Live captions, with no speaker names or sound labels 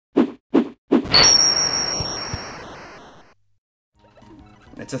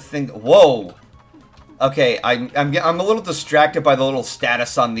It's a thing. Whoa. Okay, I'm a little distracted by the little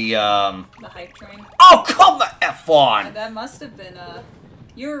status on the hype train. Oh, come the F on! And that must have been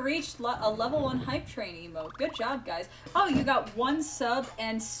you reached a level 1 hype train emote. Good job, guys. Oh, you got 1 sub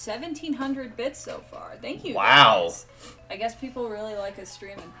and 1,700 bits so far. Thank you. Wow. Guys. I guess people really like us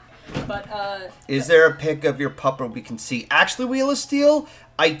streaming. But is there a pic of your pup where we can see? Actually, Wheel of Steel,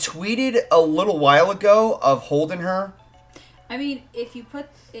 I tweeted a little while ago of holding her. I mean, if you put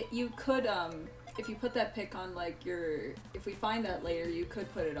it, you could if you put that pic on like if we find that later, you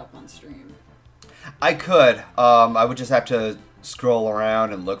could put it up on stream. I could. I would just have to scroll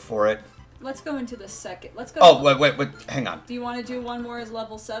around and look for it. Let's go into the second. Let's go. Oh, wait. Hang on. Do you want to do one more as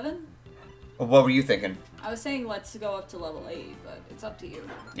level 7? What were you thinking? I was saying let's go up to level 8, but it's up to you.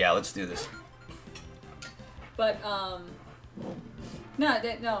 Yeah, let's do this. But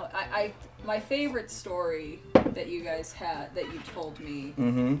no. My favorite story that you guys had that you told me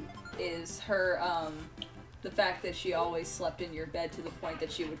is her the fact that she always slept in your bed to the point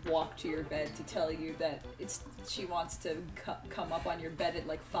that she would walk to your bed to tell you that she wants to come up on your bed at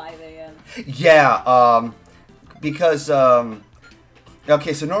like 5 a.m. Yeah, because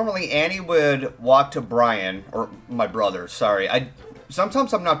okay, so normally Annie would walk to Brian, or my brother, sorry.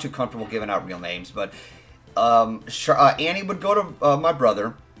 Sometimes I'm not too comfortable giving out real names, but Annie would go to my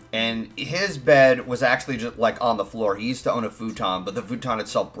brother, and his bed was actually just like on the floor. He used to own a futon, but the futon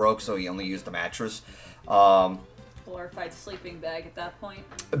itself broke, so he only used the mattress. Glorified sleeping bag at that point.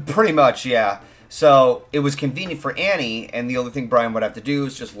 Pretty much, yeah. So it was convenient for Annie, and the only thing Brian would have to do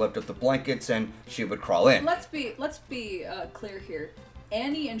is just lift up the blankets, and she would crawl in. Let's be clear here.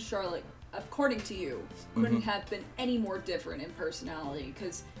 Annie and Charlotte, according to you, couldn't have been any more different in personality,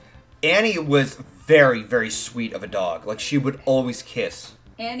 because Annie was very, very sweet of a dog. Like, she would always kiss.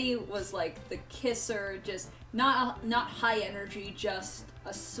 Annie was like the kisser, just not high energy, just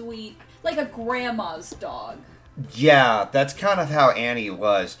a sweet, like a grandma's dog. Yeah, that's kind of how Annie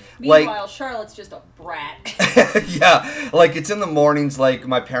was. Meanwhile, Charlotte's just a brat. Yeah, like it's in the mornings, like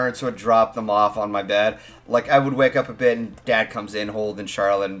my parents would drop them off on my bed. Like I would wake up a bit and Dad comes in holding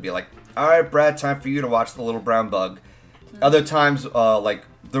Charlotte and be like, "All right, Brad, time for you to watch the little brown bug." Other times, like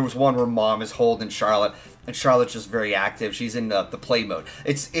there was one where Mom is holding Charlotte, and Charlotte's just very active. She's in the play mode.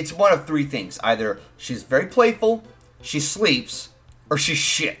 It's one of 3 things: either she's very playful, she sleeps, or she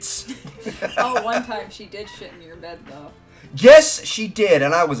shits. Oh, one time she did shit in your bed, though. Yes, she did,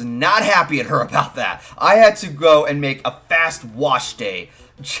 and I was not happy at her about that. I had to go and make a fast wash day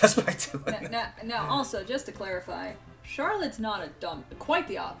just by doing that. Now, also, just to clarify, Charlotte's not a dumb... Quite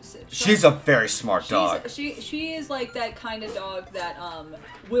the opposite. She's a very smart dog. She is like that kind of dog that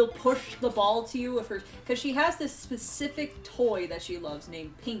will push the ball to you if her... Because she has this specific toy that she loves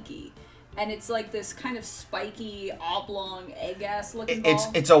named Pinky. And it's like this kind of spiky, oblong, egg-ass looking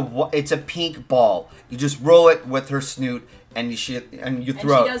ball. It's a pink ball. You just roll it with her snoot, and you throw. And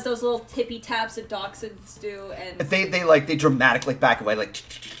she does those little tippy taps that dachshunds do, and they dramatically back away like.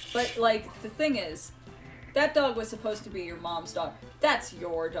 But like the thing is, that dog was supposed to be your mom's dog. That's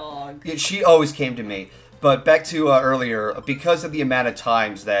your dog. Yeah, she always came to me. But back to earlier, because of the amount of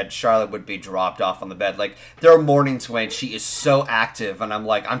times that Charlotte would be dropped off on the bed, like, there are mornings when she is so active, and I'm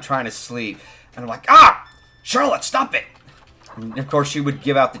like, I'm trying to sleep, and I'm like, Charlotte, stop it! And of course, she would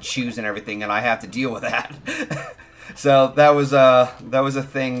give out the chews and everything, and I have to deal with that. So that was a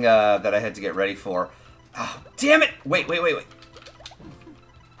thing that I had to get ready for. Oh, damn it! Wait.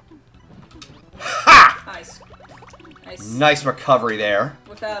 Ha! Nice recovery there.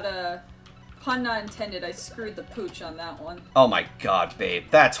 Without a... Pun not intended, I screwed the pooch on that one. Oh my god, babe.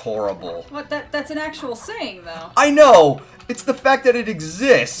 That's horrible. What? That's an actual saying, though. I know! It's the fact that it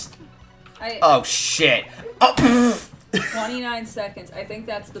exists! Oh, shit. Oh, 29 seconds. I think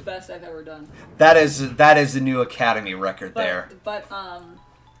that's the best I've ever done. That is the new Academy record there. But,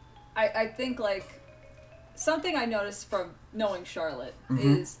 I think, like, something I noticed from knowing Charlotte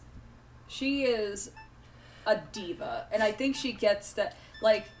is she is a diva. And I think she gets that,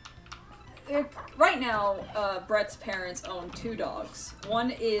 like... Right now, Brett's parents own 2 dogs.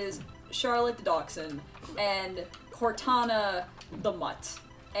 One is Charlotte the Dachshund and Cortana the Mutt.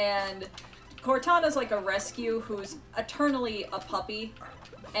 And Cortana's like a rescue who's eternally a puppy.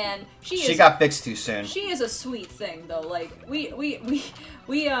 And she got fixed too soon. She is a sweet thing, though. Like, we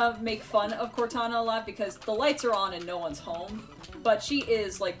make fun of Cortana a lot because the lights are on and no one's home. But she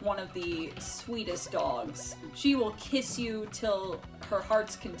is, like, one of the sweetest dogs. She will kiss you till her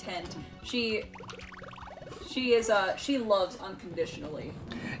heart's content. She loves unconditionally.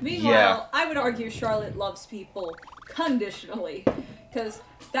 Meanwhile, I would argue Charlotte loves people conditionally. Because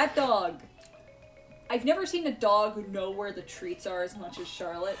that dog I've never seen a dog know where the treats are as much as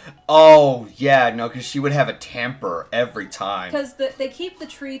Charlotte. Oh, yeah, no, because she would have a tamper every time. Because they keep the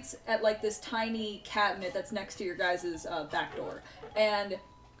treats at, like, this tiny cabinet that's next to your guys' back door. And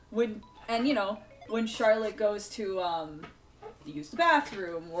when Charlotte goes to use the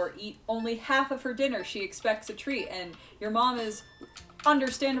bathroom or eat only half of her dinner, she expects a treat. And your mom is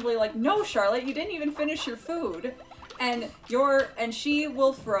understandably like, no, Charlotte, you didn't even finish your food. And she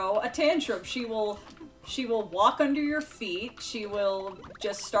will throw a tantrum. She will walk under your feet. She will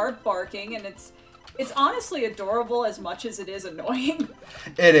just start barking, and it's honestly adorable as much as it is annoying.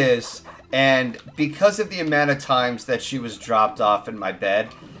 It is. And because of the amount of times that she was dropped off in my bed,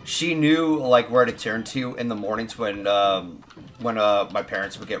 she knew like where to turn to in the mornings when my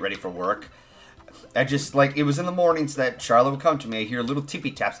parents would get ready for work. I just like it was in the mornings that Charlotte would come to me. I hear little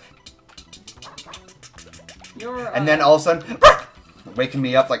tippy taps. And then all of a sudden, waking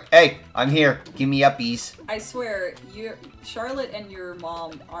me up like, hey, I'm here. Give me uppies. I swear, Charlotte and your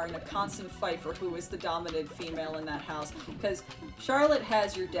mom are in a constant fight for who is the dominant female in that house. Because Charlotte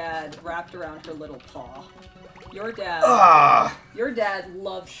has your dad wrapped around her little paw. Your dad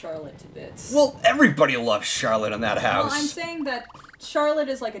loves Charlotte to bits. Well, everybody loves Charlotte in that house. Well, I'm saying that Charlotte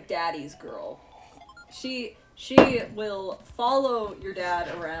is like a daddy's girl. She will follow your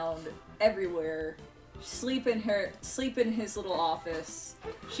dad around everywhere. Sleep in his little office.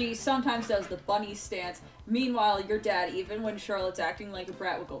 She sometimes does the bunny stance. Meanwhile, your dad, even when Charlotte's acting like a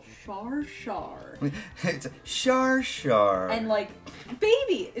brat, would go, Char, Char. It's Char, Char. And like,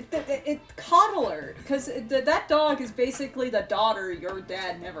 baby, it coddle her. Because that dog is basically the daughter your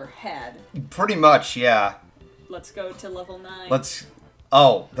dad never had. Pretty much, yeah. Let's go to level 9.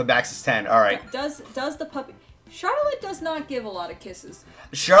 Oh, the max is 10. All right. Does the puppy... Charlotte does not give a lot of kisses.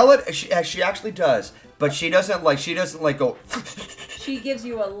 Charlotte, she actually does, but she doesn't like go. She gives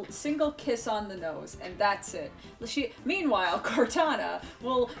you a single kiss on the nose, and that's it. Meanwhile, Cortana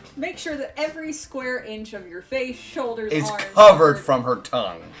will make sure that every square inch of your face, shoulders, is arms, covered from her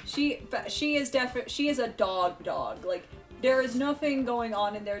tongue. She is a dog. Like, there is nothing going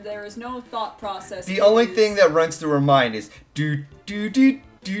on in there. There is no thought process. The only thing that runs through her mind is do do do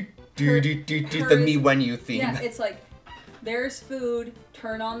do. The me when you theme. Yeah, it's like, there's food,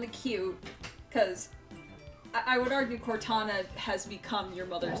 turn on the cute, because I would argue Cortana has become your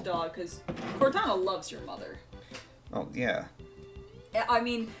mother's dog, because Cortana loves your mother. Oh, yeah. I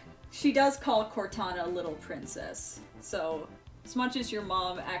mean, she does call Cortana a little princess, so as much as your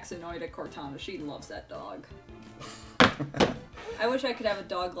mom acts annoyed at Cortana, she loves that dog. I wish I could have a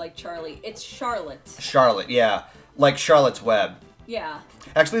dog like Charlie. It's Charlotte. Charlotte, yeah. Like Charlotte's Web. Yeah.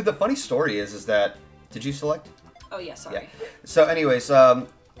 Actually, the funny story is that... Did you select? Oh, yeah, sorry. Yeah. So, anyways, what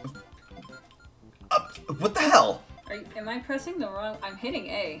the hell? Am I pressing the wrong... I'm hitting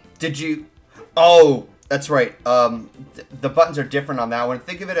A. Did you... Oh, that's right. The buttons are different on that one.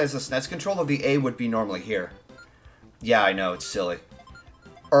 Think of it as a SNES controller. The A would be normally here. Yeah, I know. It's silly.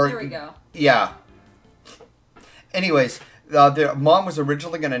 There we go. Yeah. Anyways, their mom was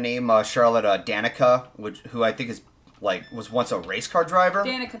originally going to name Charlotte Danica, who I think is... was once a race car driver.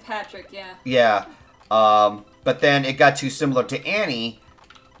 Danica Patrick, yeah. Yeah. But then it got too similar to Annie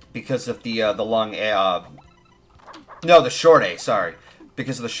because of the long A. No, the short A, sorry.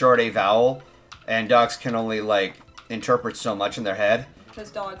 Because of the short A vowel. And dogs can only, interpret so much in their head.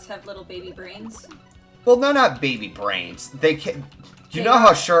 Because dogs have little baby brains? Well, no, not baby brains. They can... You know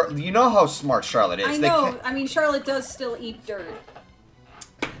how smart Charlotte is. I know. I mean, Charlotte does still eat dirt.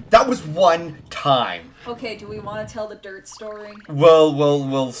 That was one time. Okay, do we want to tell the dirt story? Well,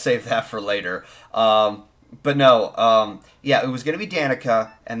 we'll save that for later. But no, yeah, it was going to be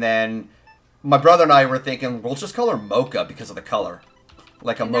Danica, and then my brother and I were thinking, we'll just call her Mocha because of the color.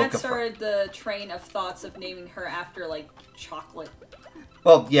 Like a Mocha. And that started the train of thoughts of naming her after, chocolate.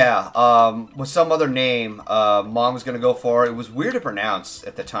 Well, yeah, with some other name, Mom was going to go for. It was weird to pronounce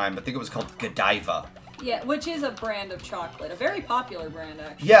at the time. I think it was called Godiva. Yeah, which is a brand of chocolate. A very popular brand,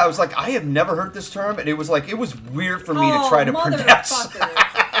 actually. Yeah, I was like, I have never heard this term, and it was weird for me to try to pronounce.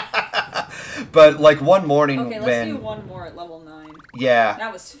 But, one morning okay, let's do one more at level 9. Yeah.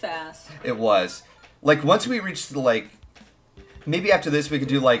 That was fast. It was. Once we reached the, maybe after this we could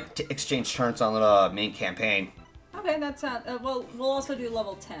do, to exchange turns on the main campaign. Okay, that's not... well, we'll also do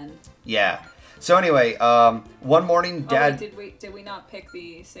level 10. Yeah. So anyway, one morning, Dad... Oh, wait, did we not pick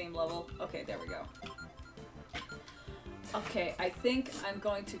the same level? Okay, there we go. Okay, I think I'm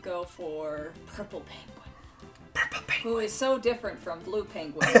going to go for Purple Penguin. Purple Penguin. Who is so different from Blue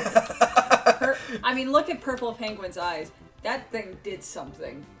Penguin. I mean, look at Purple Penguin's eyes. That thing did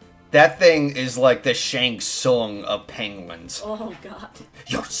something. That thing is like the Shang Tsung of penguins. Oh, God.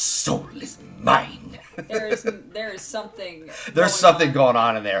 Your soul is mine. there is something. There's something going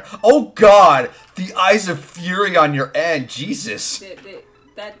on in there. Oh God, the eyes of fury on your end, Jesus.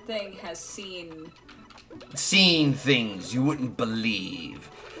 That thing has seen things you wouldn't believe.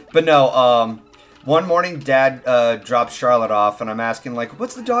 But no, one morning, Dad dropped Charlotte off, and I'm asking, like,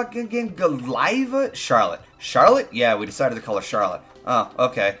 what's the dog again? Goliva? Charlotte. Charlotte? Yeah, we decided to call her Charlotte. Oh,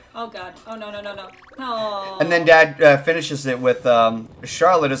 okay. Oh, God. Oh, no. Oh. And then Dad finishes it with,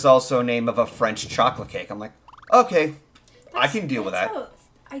 Charlotte is also a name of a French chocolate cake. I'm like, okay, I can deal with that.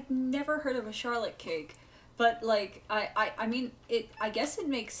 I've never heard of a Charlotte cake. But, like, I mean, I guess it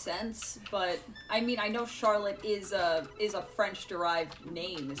makes sense, but, I mean, I know Charlotte is a French-derived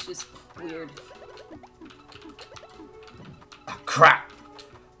name. It's just weird. Oh, crap.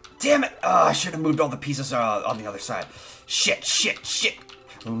 Damn it. Oh, I should have moved all the pieces on the other side. Shit.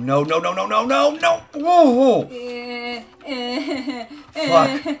 Oh, no. Whoa.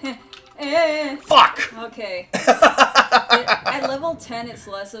 Fuck. Okay. At level 10, it's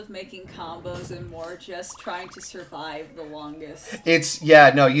less of making combos and more just trying to survive the longest.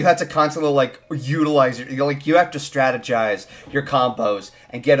 You have to constantly, like, utilize you have to strategize your combos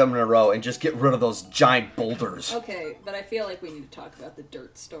and get them in a row and just get rid of those giant boulders. Okay, but I feel like we need to talk about the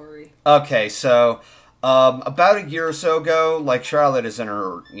dirt story. Okay, so, about a year or so ago, like, Charlotte is in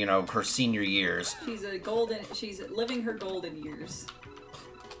her, her senior years. She's living her golden years.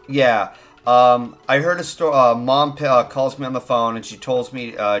 Yeah. I heard a story. Mom calls me on the phone, and she tells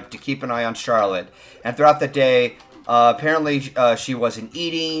me to keep an eye on Charlotte. And throughout the day, apparently she wasn't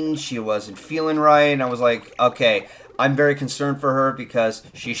eating, she wasn't feeling right, and I was like, okay, I'm very concerned for her because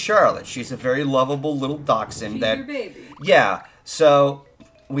she's Charlotte. She's a very lovable little dachshund. She's your baby. Yeah. So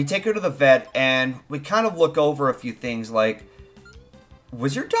we take her to the vet, and we kind of look over a few things, like,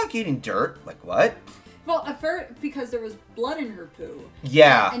 was your dog eating dirt? Like, what? Well, at first, because there was blood in her poo.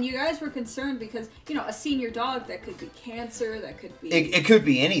 Yeah. And you guys were concerned because, a senior dog, that could be cancer, that could be... It could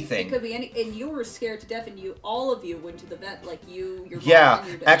be anything. It could be and you were scared to death, and all of you went to the vet, like your mom and your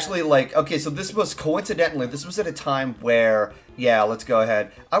dad. Actually, like, okay, so this was, coincidentally, at a time where, let's go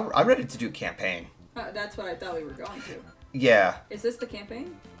ahead. I'm ready to do a campaign. That's what I thought we were going to. Yeah. Is this the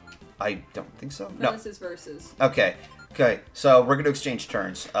campaign? I don't think so. No, this is versus. Okay, so we're going to exchange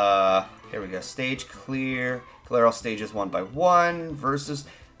turns. Here we go. Stage clear. Clear all stages one by one. Versus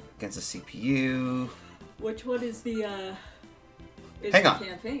against the CPU. Which one is the Hang on.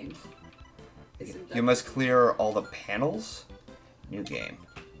 Campaign? You must clear all the panels. New game.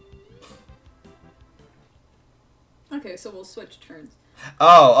 Okay, so we'll switch turns.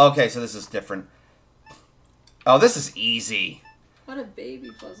 Oh, okay, so this is different. Oh, this is easy. What a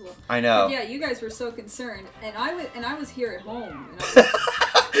baby puzzle. I know. But yeah, you guys were so concerned, and I was here at home.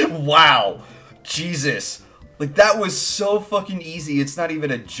 Wow. Jesus. Like, that was so fucking easy. It's not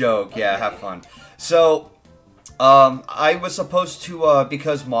even a joke. Okay. Yeah, have fun. So, I was supposed to,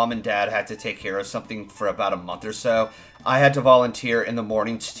 because Mom and Dad had to take care of something for about a month or so, I had to volunteer in the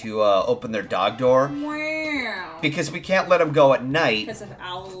mornings to open their dog door. Wow. Because we can't let them go at night. Because of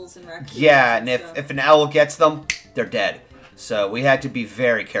owls and raccoons. Yeah, and if an owl gets them, they're dead. So we had to be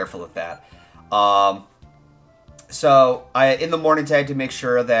very careful with that. So in the mornings I had to make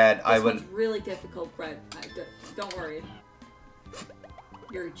sure that I would. This one's really difficult, Brett. Don't worry.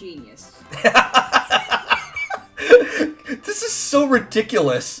 You're a genius. This is so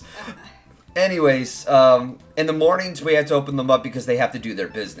ridiculous. Anyways, in the mornings we had to open them up because they have to do their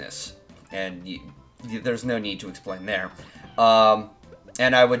business, and there's no need to explain there.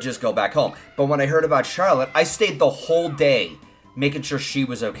 And I would just go back home. But when I heard about Charlotte, I stayed the whole day making sure she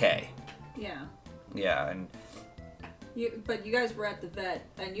was okay. Yeah. Yeah, and... But you guys were at the vet,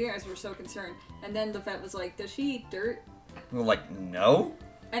 and you guys were so concerned. And then the vet was like, does she eat dirt? We were like, no.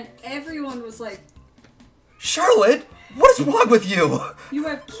 And everyone was like... Charlotte, what is wrong with you?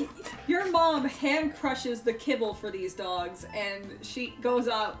 Your mom hand crushes the kibble for these dogs, and she goes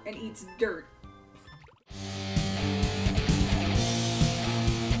out and eats dirt.